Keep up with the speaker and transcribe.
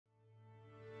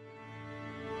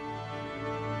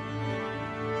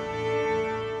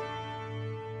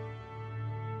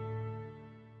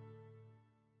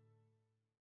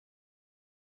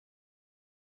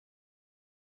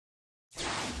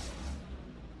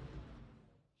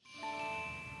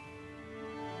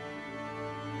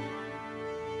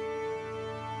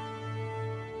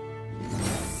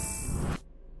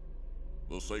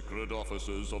sacred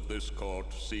officers of this court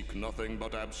seek nothing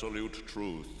but absolute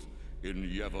truth in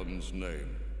Yevon's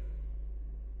name.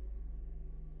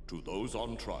 To those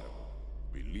on trial,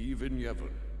 believe in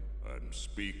Yevon and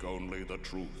speak only the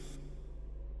truth.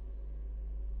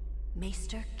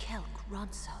 Maester Kelk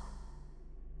Ronso.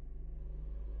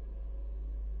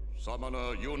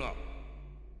 Summoner Yuna.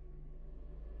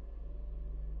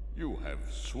 You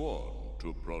have sworn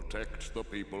to protect the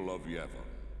people of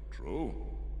Yevon, true?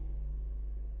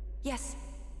 Yes.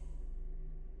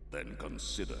 Then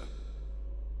consider.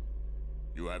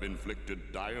 You have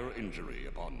inflicted dire injury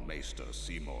upon Maester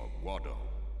Seymour Guado,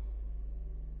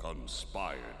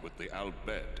 conspired with the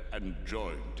Albed and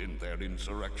joined in their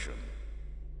insurrection.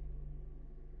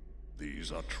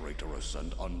 These are traitorous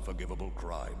and unforgivable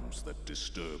crimes that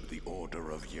disturb the order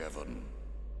of Yevon.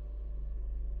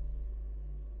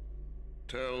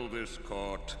 Tell this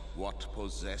court what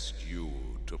possessed you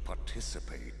to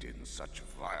participate in such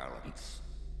violence.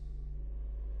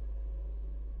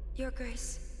 Your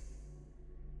Grace.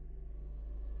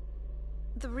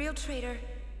 The real traitor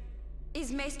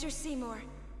is Maester Seymour.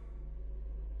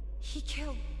 He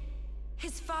killed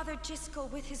his father Jiskel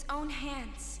with his own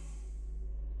hands.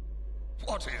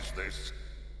 What is this?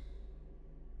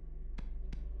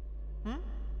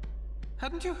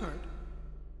 Hadn't you heard?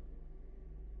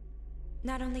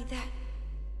 Not only that,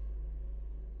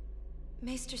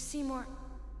 Maester Seymour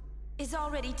is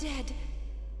already dead.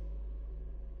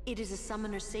 It is a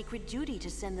summoner's sacred duty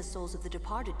to send the souls of the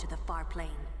departed to the far plane.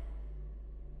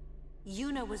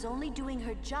 Yuna was only doing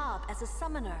her job as a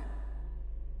summoner.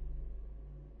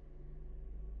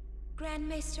 Grand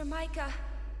Maester Micah,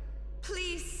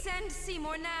 please send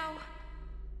Seymour now.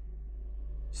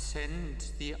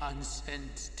 Send the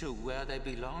unsent to where they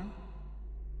belong?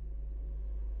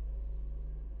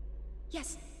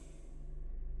 Yes.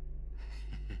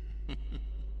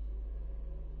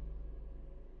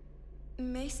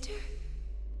 Maester?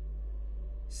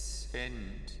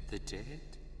 Send the dead?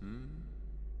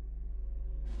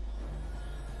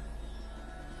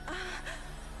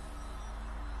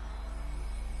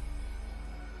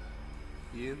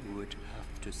 You would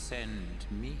have to send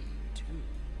me, too.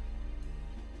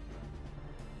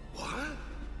 What?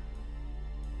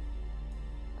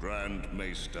 Grand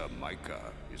Maester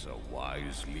Micah is a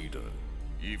wise leader.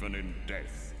 Even in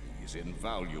death, he is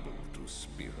invaluable to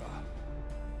Spira.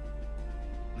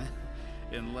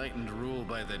 Enlightened rule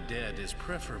by the dead is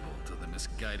preferable to the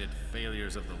misguided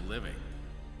failures of the living.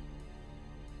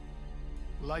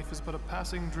 Life is but a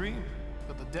passing dream,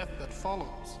 but the death that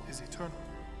follows is eternal.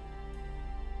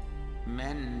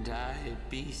 Men die,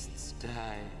 beasts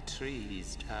die,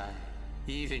 trees die,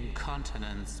 even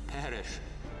continents perish.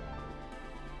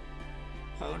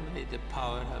 Only the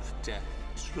power of death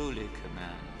truly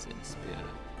commands in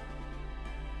Spira.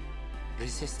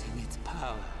 Resisting its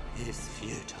power is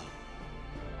futile.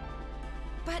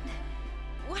 But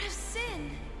what of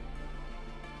sin?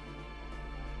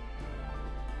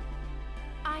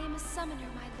 I am a summoner,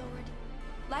 my lord,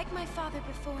 like my father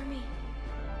before me.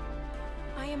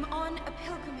 I am on a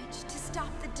pilgrimage to stop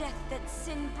the death that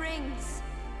sin brings.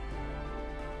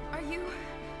 Are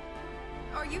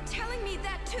you telling me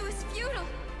that too is futile?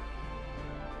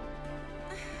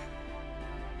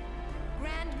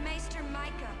 Grand Maester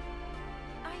Micah,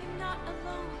 I am not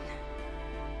alone.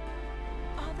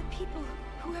 All the people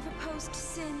who have opposed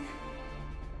sin,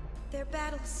 their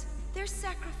battles, their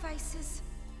sacrifices,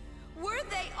 were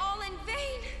they all in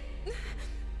vain?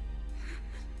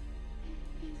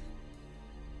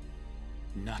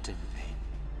 Not in vain.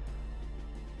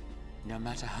 No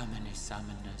matter how many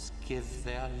summoners give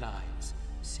their lives,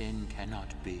 sin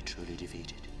cannot be truly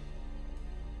defeated.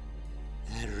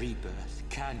 Their rebirth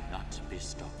cannot be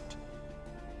stopped.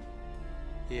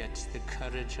 Yet the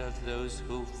courage of those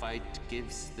who fight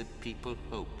gives the people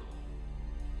hope.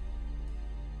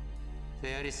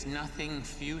 There is nothing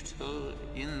futile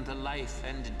in the life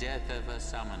and death of a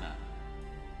summoner.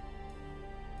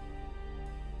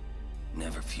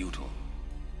 Never futile,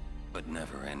 but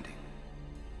never ending.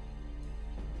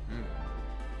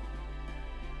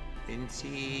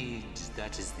 Indeed,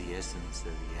 that is the essence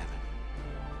of Yevon.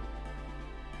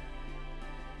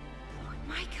 Lord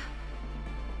Micah.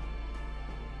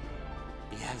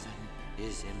 Yevon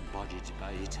is embodied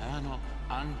by eternal,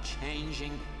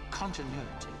 unchanging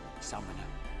continuity, summoner.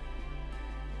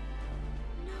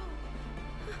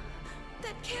 No.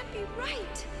 That can't be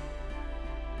right.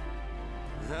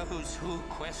 Those who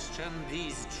question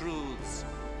these truths,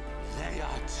 they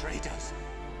are traitors.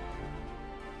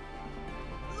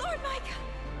 Lord Micah!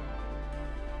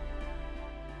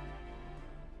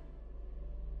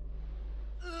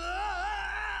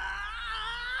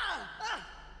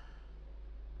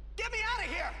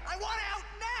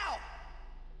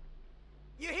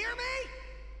 You hear me?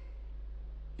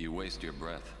 You waste your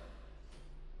breath.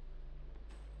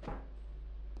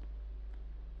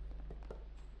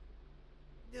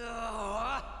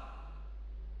 Ugh.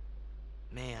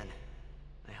 Man,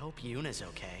 I hope Yuna's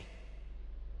okay.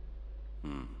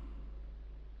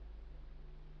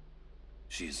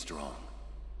 She is strong.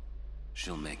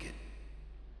 She'll make it.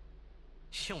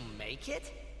 She'll make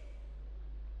it?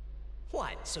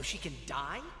 What, so she can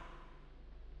die?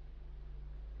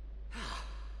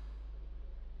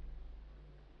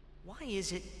 Why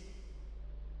is it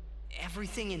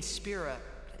everything in Spira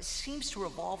seems to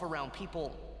revolve around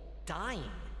people dying?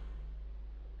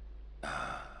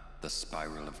 The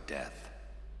spiral of death.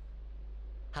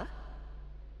 Huh?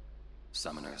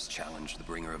 Summoners challenge the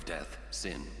bringer of death,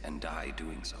 sin, and die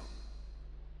doing so.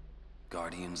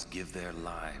 Guardians give their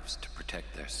lives to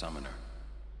protect their summoner.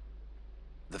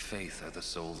 The Faith are the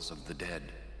souls of the dead.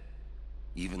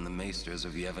 Even the Maesters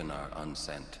of Yevon are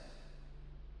unsent.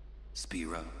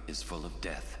 Spira is full of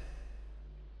death.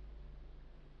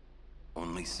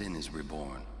 Only sin is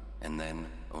reborn, and then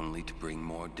only to bring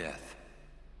more death.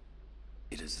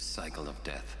 It is a cycle of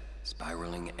death,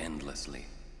 spiraling endlessly.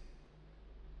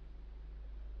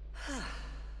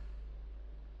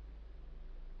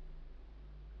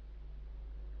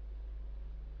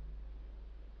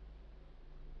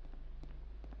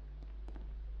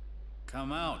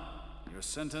 Come out. Your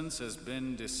sentence has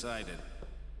been decided.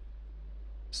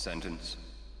 Sentence?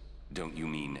 Don't you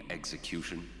mean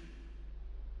execution?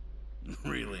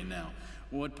 Really now,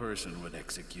 what person would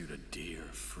execute a dear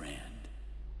friend?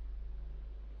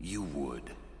 You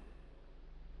would.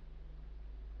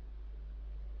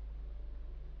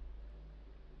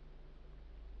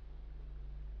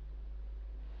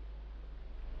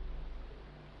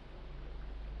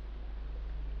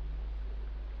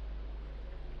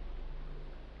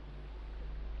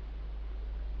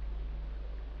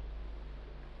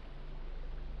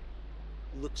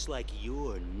 Looks like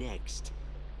you're next.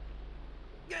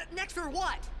 Next for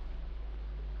what?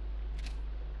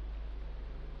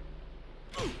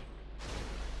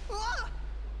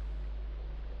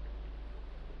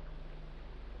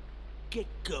 Get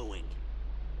going.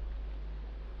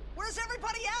 Where's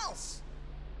everybody else?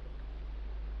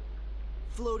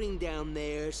 Floating down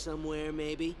there somewhere,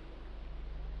 maybe?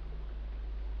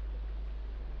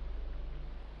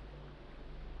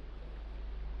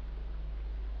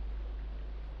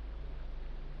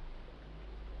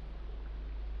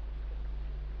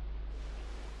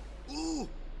 Ooh,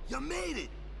 you made it!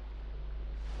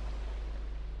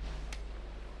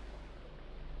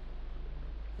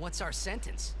 What's our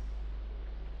sentence?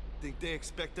 Think they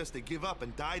expect us to give up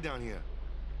and die down here?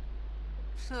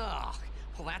 Ugh,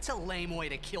 well that's a lame way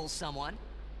to kill someone.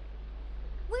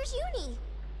 Where's Uni?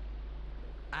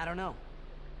 I don't know.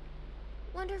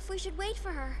 Wonder if we should wait for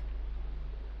her.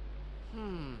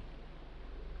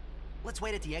 Let's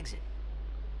wait at the exit.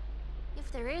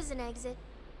 If there is an exit.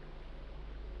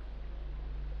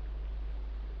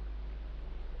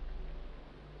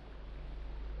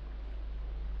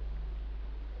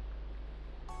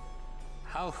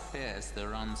 How fares the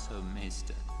Ronso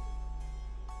Maester?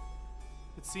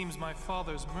 It seems my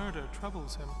father's murder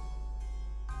troubles him.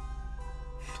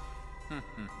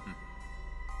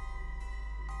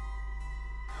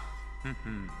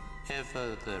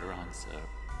 Ever the Ronso.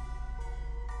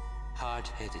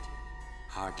 Hard-headed,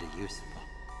 hardly usable.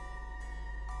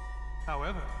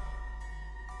 However,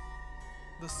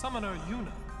 the summoner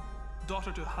Yuna,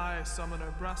 daughter to High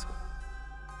Summoner Braska,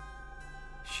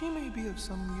 she may be of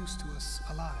some use to us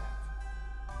alive.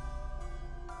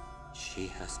 She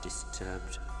has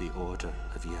disturbed the order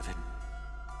of Yevon.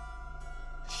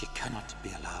 She cannot be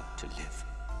allowed to live.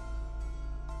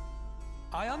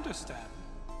 I understand.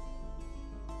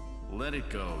 Let it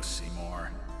go,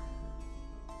 Seymour.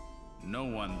 No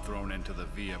one thrown into the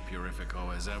Via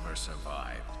Purifico has ever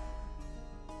survived.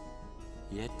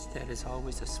 Yet there is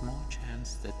always a small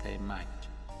chance that they might.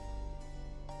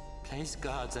 Place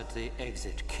guards at the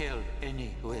exit. Kill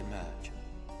any who emerge.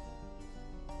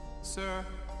 Sir,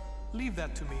 leave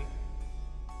that to me.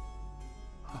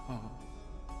 Oh,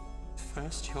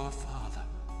 first your father,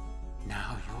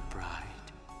 now your bride.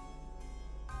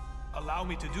 Allow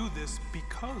me to do this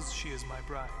because she is my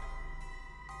bride.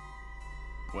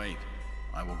 Wait,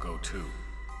 I will go too.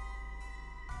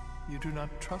 You do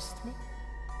not trust me?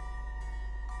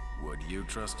 Would you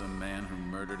trust a man who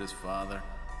murdered his father?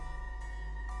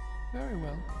 Very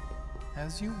well.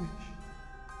 As you wish.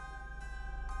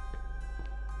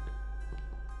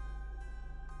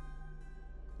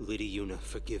 Lady Yuna,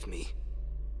 forgive me.